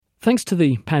Thanks to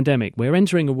the pandemic, we're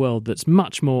entering a world that's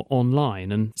much more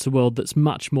online, and it's a world that's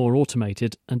much more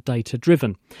automated and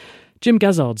data-driven. Jim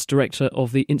Gazzard's director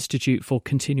of the Institute for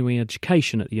Continuing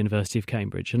Education at the University of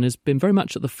Cambridge and has been very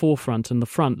much at the forefront and the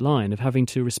front line of having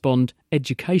to respond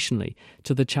educationally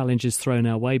to the challenges thrown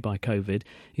our way by COVID.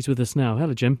 He's with us now.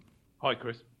 Hello, Jim. Hi,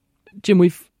 Chris. Jim,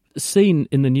 we've seen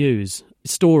in the news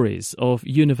stories of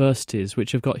universities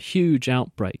which have got huge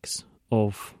outbreaks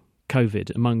of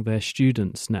COVID among their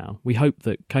students now. We hope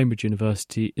that Cambridge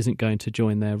University isn't going to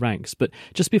join their ranks. But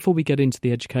just before we get into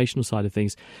the educational side of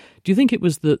things, do you think it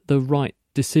was the right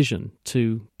decision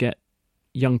to get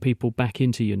young people back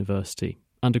into university,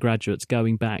 undergraduates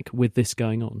going back with this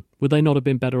going on? Would they not have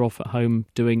been better off at home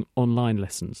doing online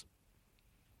lessons?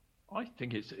 I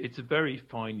think it's a very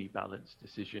finely balanced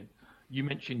decision. You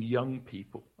mentioned young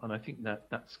people, and I think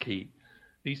that's key.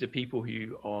 These are people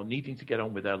who are needing to get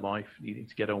on with their life, needing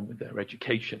to get on with their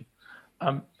education.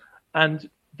 And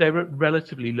they're at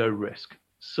relatively low risk.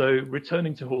 So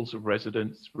returning to halls of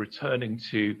residence, returning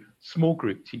to small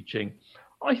group teaching,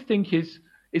 I think is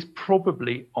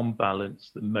probably on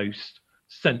balance the most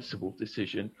sensible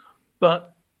decision.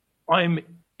 But I'm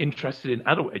interested in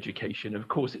adult education. Of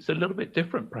course, it's a little bit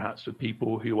different perhaps for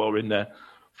people who are in their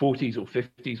 40s or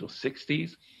 50s or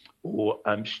 60s. Or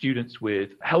students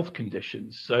with health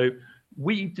conditions. So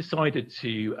we decided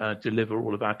to deliver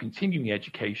all of our continuing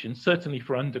education, certainly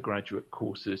for undergraduate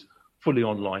courses, fully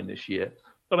online this year.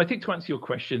 But I think to answer your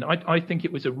question, I think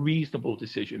it was a reasonable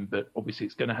decision, but obviously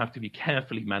it's going to have to be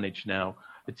carefully managed now,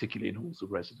 particularly in halls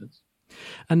of residence.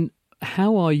 And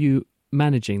how are you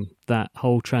managing that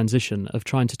whole transition of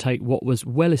trying to take what was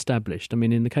well established? I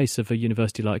mean, in the case of a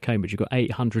university like Cambridge, you've got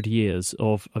 800 years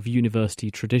of university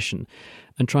tradition,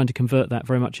 and trying to convert that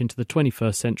very much into the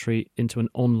 21st century into an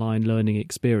online learning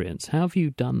experience. How have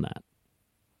you done that?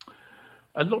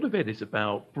 A lot of it is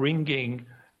about bringing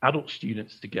adult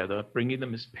students together, bringing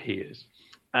them as peers,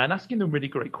 and asking them really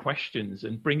great questions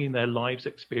and bringing their lives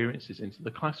experiences into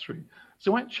the classroom.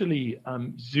 So actually,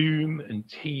 Zoom and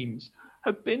Teams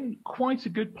have been quite a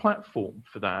good platform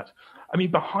for that. I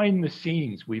mean, behind the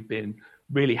scenes, we've been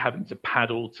really having to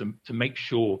paddle to make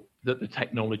sure that the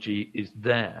technology is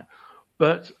there.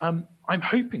 But I'm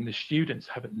hoping the students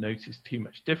haven't noticed too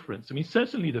much difference. I mean,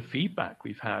 certainly the feedback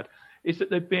we've had is that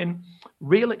there've been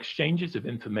real exchanges of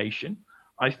information.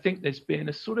 I think there's been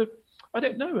a sort of,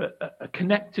 a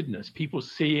connectedness, people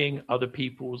seeing other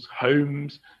people's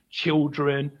homes,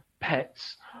 children,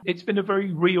 pets. It's been a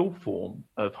very real form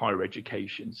of higher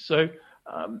education. So,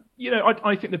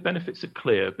 I think the benefits are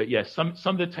clear. But yes, some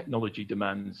of the technology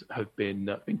demands have been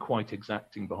quite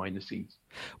exacting behind the scenes.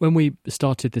 When we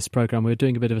started this programme, we were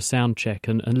doing a bit of a sound check,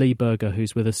 and Lee Berger,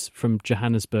 who's with us from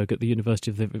Johannesburg at the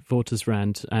University of the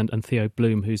Witwatersrand, and Theo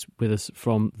Bloom, who's with us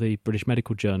from the British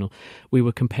Medical Journal, we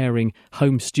were comparing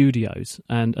home studios,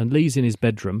 and Lee's in his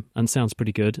bedroom and sounds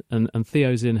pretty good, and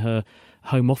Theo's in her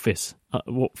home office,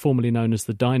 what formerly known as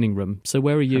the dining room. So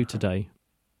where are you today?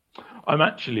 I'm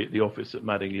actually at the office at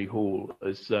Madingley Hall.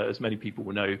 As many people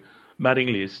will know,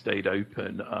 Madingley has stayed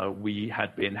open. We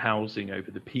had been housing over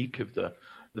the peak of the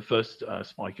first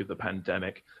spike of the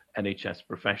pandemic NHS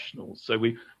professionals. So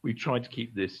we tried to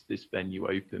keep this venue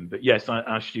open. But yes,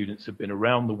 our students have been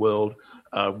around the world.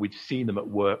 We've seen them at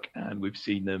work, and we've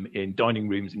seen them in dining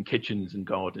rooms and kitchens and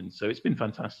gardens. So it's been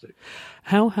fantastic.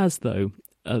 How has, though,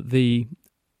 the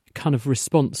kind of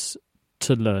response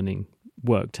to learning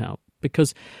worked out?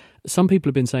 Because some people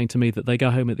have been saying to me that they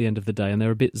go home at the end of the day and they're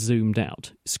a bit zoomed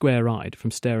out, square-eyed from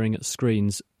staring at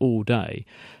screens all day.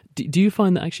 Do you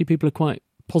find that actually people are quite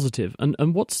positive?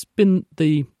 And what's been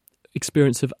the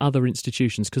experience of other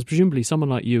institutions? Because presumably someone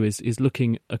like you is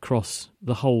looking across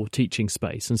the whole teaching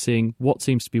space and seeing what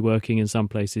seems to be working in some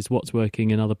places, what's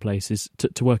working in other places,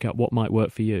 to work out what might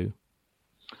work for you.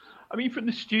 I mean, from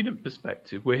the student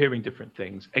perspective, we're hearing different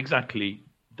things. Exactly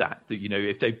that,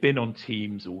 if they've been on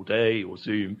Teams all day or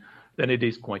Zoom, then it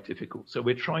is quite difficult. So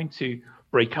we're trying to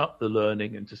break up the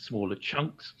learning into smaller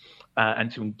chunks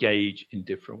and to engage in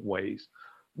different ways.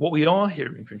 What we are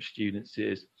hearing from students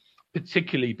is,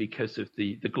 particularly because of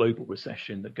the global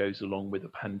recession that goes along with the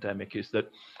pandemic, is that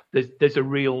there's a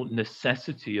real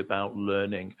necessity about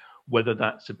learning, whether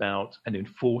that's about an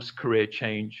enforced career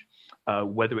change,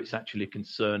 whether it's actually a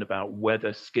concern about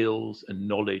whether skills and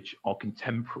knowledge are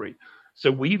contemporary. So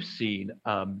we've seen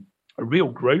a real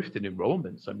growth in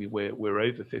enrollments. I mean, we're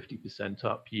over 50%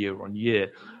 up year on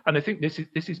year, and I think this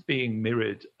is being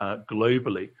mirrored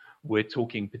globally. We're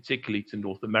talking particularly to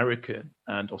North American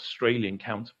and Australian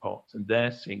counterparts, and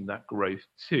they're seeing that growth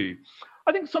too.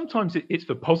 I think sometimes it's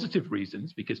for positive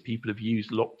reasons, because people have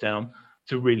used lockdown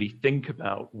to really think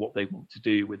about what they want to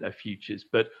do with their futures.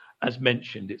 But as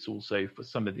mentioned, it's also for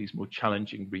some of these more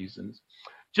challenging reasons.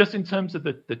 Just in terms of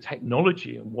the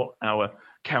technology and what our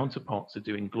counterparts are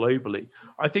doing globally,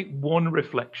 I think one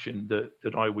reflection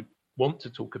that I would want to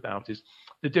talk about is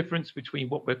the difference between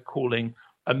what we're calling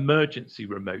emergency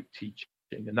remote teaching,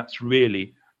 and that's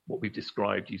really what we've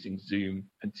described using Zoom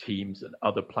and Teams and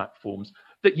other platforms,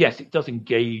 that yes, it does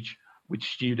engage with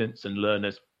students and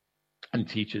learners and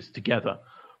teachers together.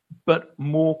 But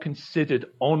more considered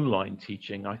online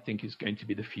teaching, I think, is going to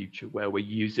be the future, where we're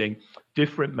using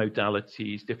different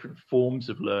modalities, different forms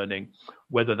of learning,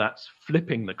 whether that's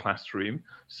flipping the classroom.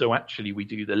 So actually we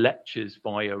do the lectures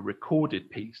via recorded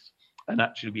piece, and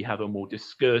actually we have a more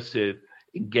discursive,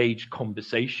 engaged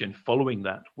conversation following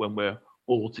that when we're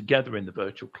all together in the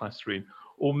virtual classroom,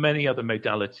 or many other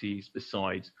modalities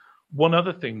besides. One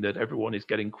other thing that everyone is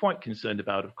getting quite concerned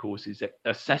about, of course, is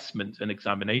assessment and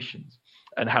examinations,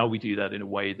 and how we do that in a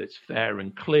way that's fair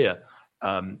and clear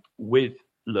with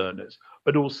learners,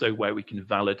 but also where we can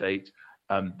validate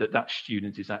that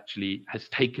student has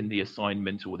taken the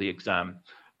assignment or the exam.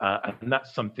 And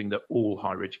that's something that all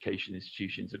higher education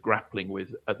institutions are grappling with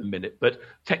at the minute. But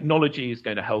technology is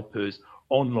going to help us.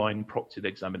 Online proctored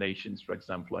examinations, for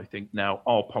example, I think now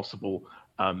are possible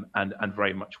and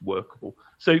very much workable.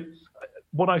 So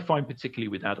what I find particularly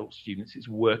with adult students is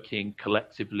working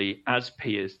collectively as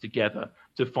peers together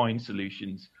to find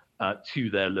solutions to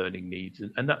their learning needs.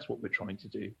 And that's what we're trying to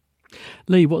do.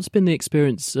 Lee, what's been the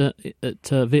experience at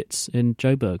WITS in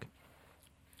Joburg?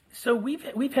 So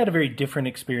we've had a very different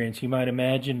experience, you might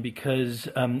imagine, because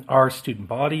our student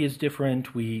body is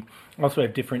different. We also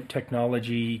have different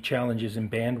technology challenges and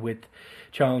bandwidth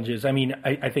challenges. I mean,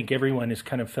 I think everyone has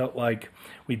kind of felt like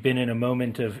we've been in a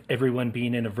moment of everyone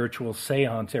being in a virtual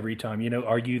seance every time. You know,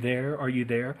 are you there? Are you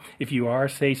there? If you are,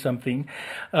 say something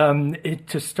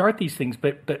to start these things.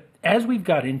 But as we've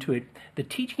got into it, the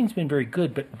teaching's been very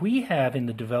good. But we have in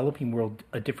the developing world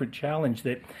a different challenge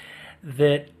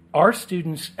that our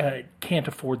students can't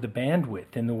afford the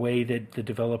bandwidth in the way that the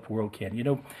developed world can. You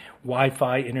know,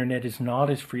 Wi-Fi, internet is not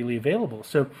as freely available.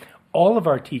 So all of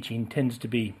our teaching tends to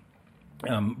be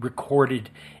recorded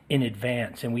in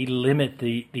advance, and we limit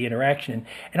the interaction.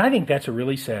 And I think that's a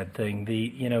really sad thing,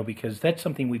 because that's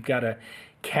something we've got to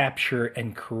capture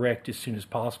and correct as soon as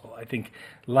possible. I think,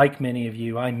 like many of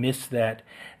you, I miss that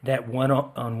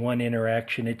one-on-one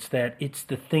interaction. It's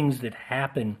the things that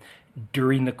happen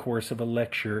during the course of a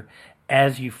lecture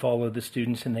as you follow the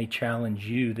students and they challenge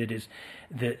you that is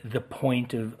the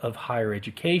point of higher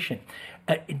education.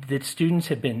 That students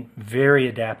have been very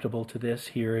adaptable to this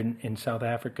here in South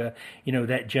Africa. You know,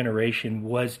 that generation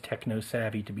was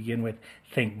techno-savvy to begin with.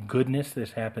 Thank goodness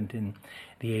this happened in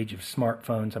the age of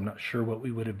smartphones. I'm not sure what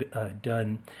we would have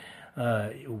done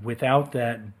without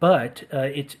that, but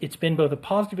it's been both a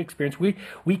positive experience.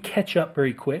 We catch up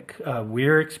very quick.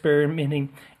 We're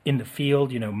experimenting in the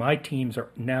field. You know, my teams are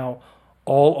now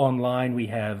all online. We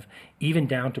have even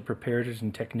down to preparators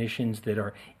and technicians that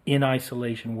are in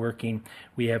isolation working.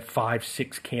 We have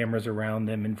 5-6 cameras around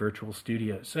them in virtual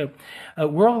studios. So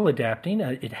we're all adapting.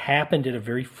 It happened at a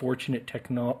very fortunate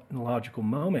technological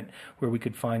moment where we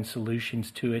could find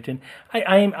solutions to it. And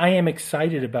I am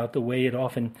excited about the way it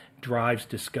often drives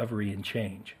discovery and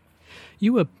change.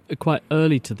 You were quite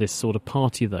early to this sort of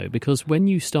party, though, because when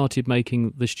you started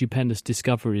making the stupendous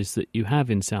discoveries that you have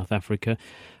in South Africa,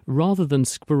 rather than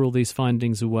squirrel these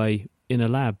findings away in a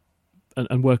lab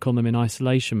and work on them in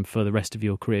isolation for the rest of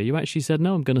your career, you actually said,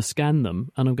 no, I'm going to scan them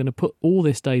and I'm going to put all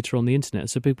this data on the internet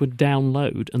so people would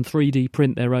download and 3D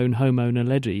print their own Homo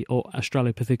naledi or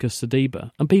Australopithecus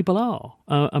sediba. And people are.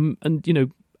 And, you know,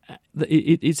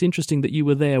 it's interesting that you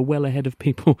were there well ahead of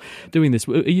people doing this.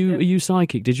 Are you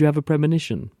psychic? Did you have a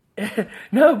premonition?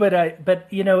 No, but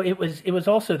you know, it was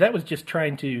also, that was just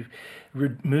trying to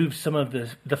remove some of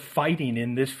the fighting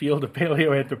in this field of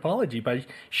paleoanthropology by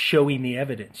showing the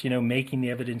evidence, you know, making the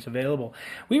evidence available.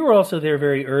 We were also there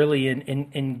very early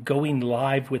in going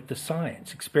live with the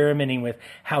science, experimenting with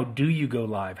how do you go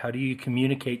live? How do you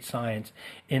communicate science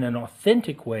in an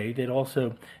authentic way that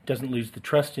also doesn't lose the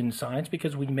trust in science,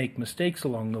 because we make mistakes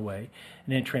along the way,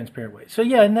 and in a transparent way. So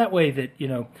yeah, in that way that, you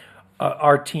know,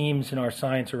 our teams and our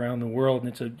science around the world, and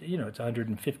it's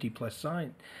 150 plus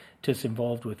scientists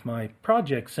involved with my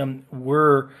projects,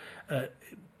 were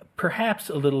perhaps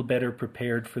a little better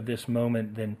prepared for this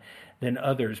moment than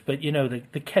others. But you know,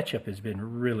 the catch-up has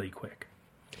been really quick.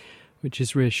 Which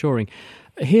is reassuring.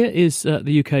 Here is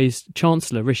the UK's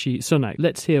Chancellor, Rishi Sunak.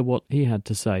 Let's hear what he had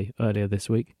to say earlier this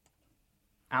week.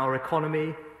 Our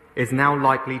economy is now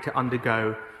likely to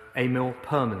undergo a more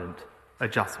permanent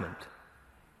adjustment.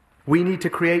 We need to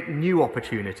create new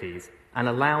opportunities and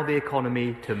allow the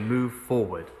economy to move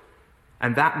forward.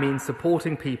 And that means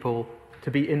supporting people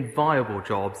to be in viable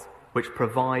jobs which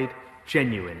provide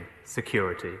genuine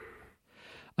security.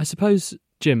 I suppose,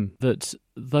 Jim, that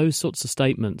those sorts of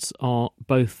statements are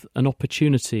both an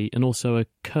opportunity and also a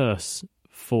curse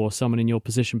for someone in your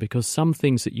position, because some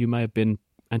things that you may have been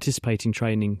anticipating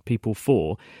training people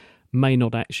for may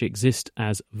not actually exist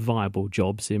as viable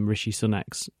jobs, in Rishi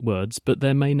Sunak's words, but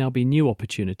there may now be new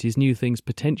opportunities, new things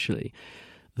potentially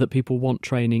that people want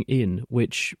training in,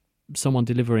 which someone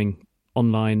delivering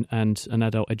online and an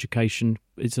adult education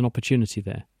is an opportunity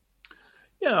there.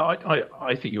 Yeah,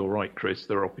 I think you're right, Chris.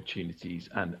 There are opportunities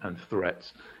and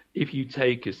threats. If you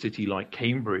take a city like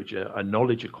Cambridge, a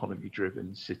knowledge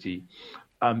economy-driven city,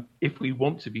 if we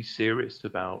want to be serious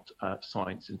about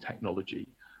science and technology,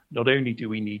 not only do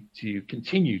we need to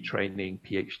continue training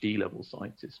PhD level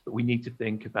scientists, but we need to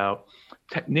think about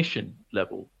technician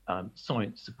level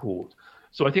science support.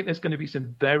 So I think there's going to be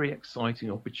some very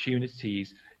exciting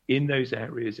opportunities in those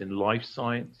areas, in life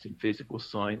science, in physical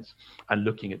science, and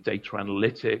looking at data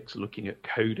analytics, looking at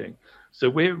coding. So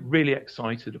we're really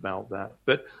excited about that.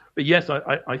 But yes,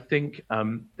 I think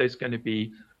there's going to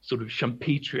be sort of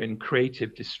Schumpeterian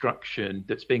creative destruction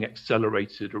that's being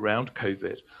accelerated around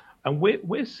COVID. And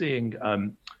we're seeing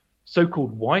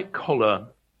so-called white-collar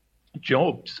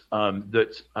jobs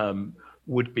that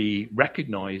would be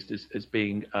recognized as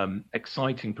being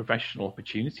exciting professional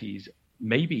opportunities,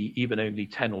 maybe even only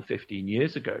 10 or 15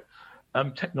 years ago.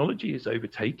 Technology is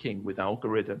overtaking with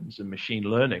algorithms and machine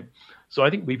learning. So I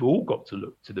think we've all got to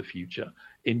look to the future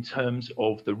in terms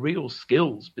of the real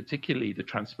skills, particularly the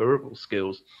transferable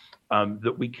skills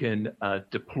that we can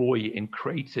deploy in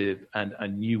creative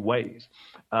and new ways.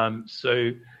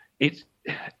 So it's,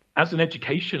 as an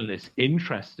educationalist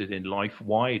interested in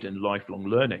life-wide and lifelong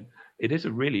learning, it is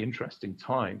a really interesting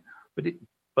time,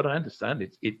 but I understand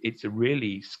it's a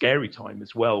really scary time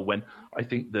as well, when I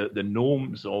think the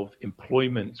norms of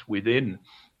employment within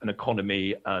an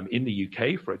economy in the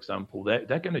UK, for example, they're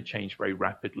going to change very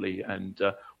rapidly, and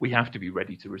we have to be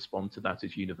ready to respond to that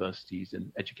as universities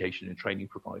and education and training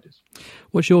providers.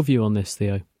 What's your view on this,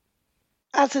 Theo?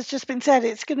 As has just been said,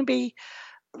 it's going to be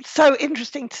so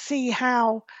interesting to see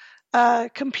how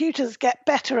computers get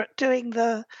better at doing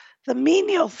the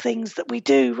menial things that we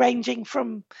do, ranging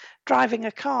from driving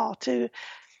a car to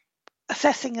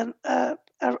assessing an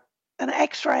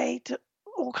X-ray, to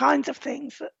all kinds of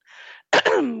things that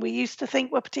we used to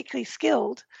think were particularly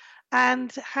skilled.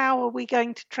 And how are we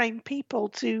going to train people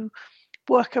to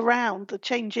work around the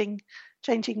changing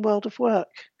world of work?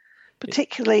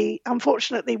 Particularly,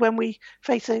 unfortunately, when we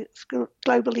face a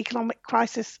global economic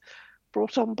crisis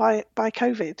brought on by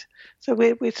COVID. So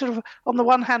we're sort of, on the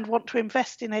one hand, want to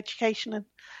invest in education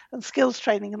and skills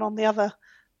training, and on the other,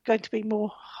 going to be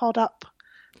more hard up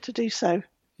to do so.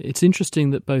 It's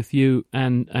interesting that both you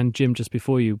and Jim, just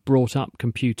before you, brought up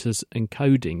computers and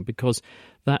coding, because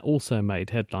that also made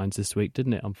headlines this week,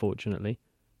 didn't it, unfortunately?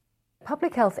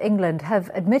 Public Health England have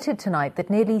admitted tonight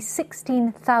that nearly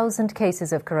 16,000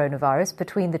 cases of coronavirus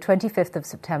between the 25th of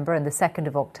September and the 2nd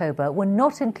of October were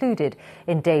not included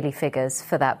in daily figures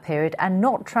for that period and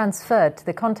not transferred to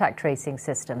the contact tracing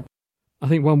system. I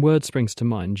think one word springs to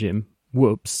mind, Jim.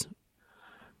 Whoops.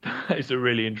 That is a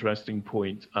really interesting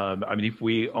point. I mean, if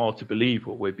we are to believe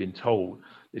what we've been told,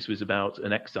 this was about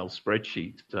an Excel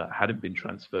spreadsheet that hadn't been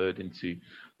transferred into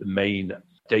the main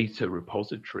data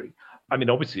repository. I mean,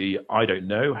 obviously, I don't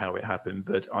know how it happened,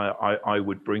 but I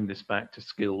would bring this back to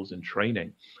skills and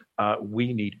training.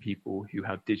 We need people who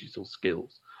have digital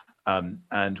skills,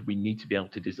 and we need to be able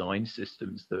to design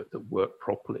systems that work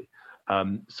properly.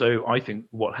 So I think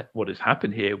what has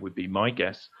happened here would be my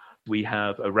guess. We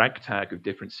have a ragtag of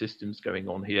different systems going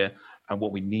on here, and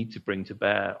what we need to bring to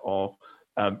bear are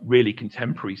really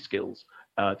contemporary skills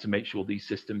to make sure these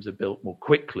systems are built more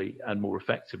quickly and more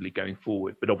effectively going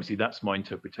forward. But obviously that's my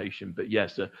interpretation. But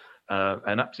yes,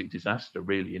 an absolute disaster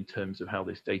really in terms of how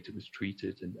this data was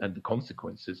treated, and the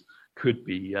consequences could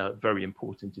be very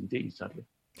important indeed, sadly.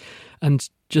 And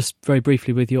just very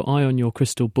briefly, with your eye on your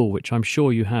crystal ball, which I'm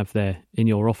sure you have there in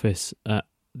your office at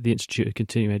the Institute of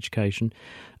Continuing Education,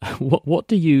 what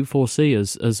do you foresee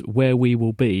as where we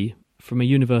will be from a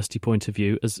university point of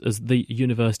view, as the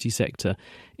university sector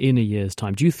in a year's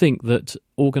time? Do you think that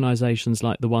organisations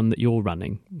like the one that you're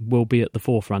running will be at the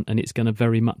forefront and it's going to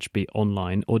very much be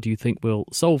online, or do you think we'll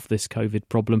solve this COVID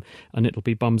problem and it'll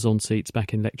be bums on seats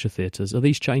back in lecture theatres? Are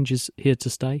these changes here to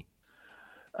stay?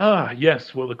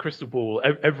 Yes. Well, the crystal ball,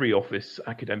 every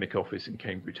academic office in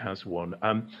Cambridge has one.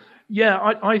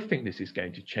 I think this is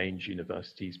going to change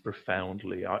universities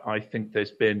profoundly. I think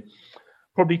there's been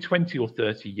probably 20 or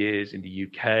 30 years in the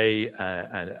UK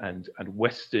and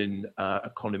Western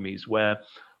economies where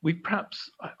we've perhaps,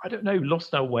 I don't know,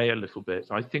 lost our way a little bit.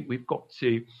 I think we've got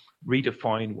to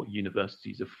redefine what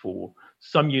universities are for.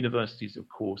 Some universities, of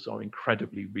course, are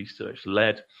incredibly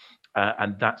research-led,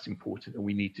 and that's important, and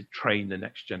we need to train the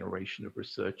next generation of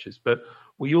researchers. But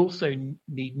we also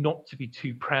need not to be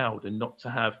too proud and not to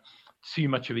have too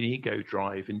much of an ego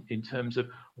drive in terms of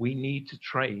we need to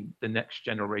train the next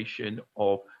generation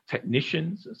of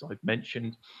technicians, as I've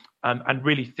mentioned, and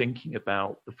really thinking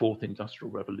about the fourth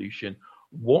industrial revolution.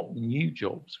 What new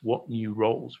jobs, what new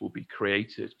roles will be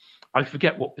created? I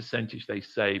forget what percentage they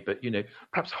say, but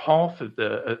perhaps half of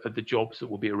the jobs that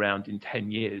will be around in 10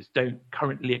 years don't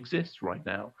currently exist right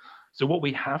now. So what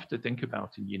we have to think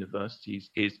about in universities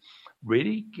is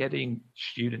really getting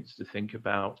students to think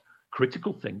about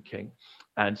critical thinking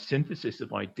and synthesis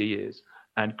of ideas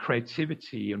and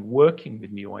creativity and working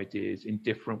with new ideas in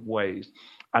different ways.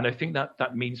 And I think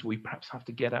that means we perhaps have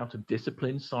to get out of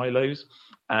discipline silos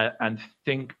and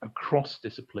think across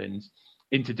disciplines,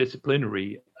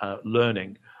 interdisciplinary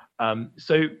learning.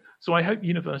 So I hope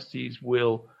universities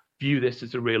will view this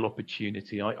as a real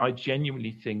opportunity. I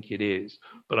genuinely think it is,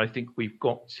 but I think we've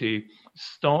got to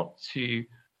start to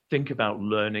think about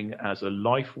learning as a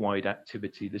life-wide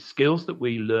activity. The skills that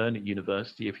we learn at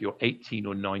university, if you're 18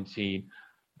 or 19,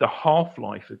 the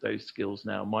half-life of those skills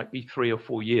now might be 3 or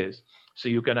 4 years. So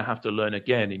you're going to have to learn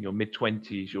again in your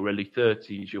mid-20s, your early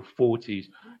 30s, your 40s.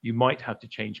 You might have to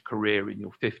change career in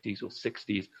your 50s or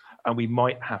 60s, and we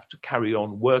might have to carry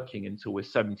on working until we're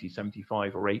 70,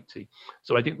 75 or 80.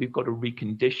 So I think we've got to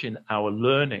recondition our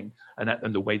learning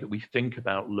and the way that we think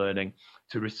about learning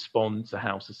to respond to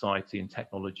how society and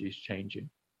technology is changing.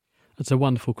 That's a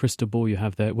wonderful crystal ball you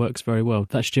have there. It works very well.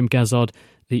 That's Jim Gazzard,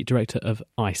 the director of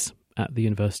ICE at the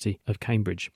University of Cambridge.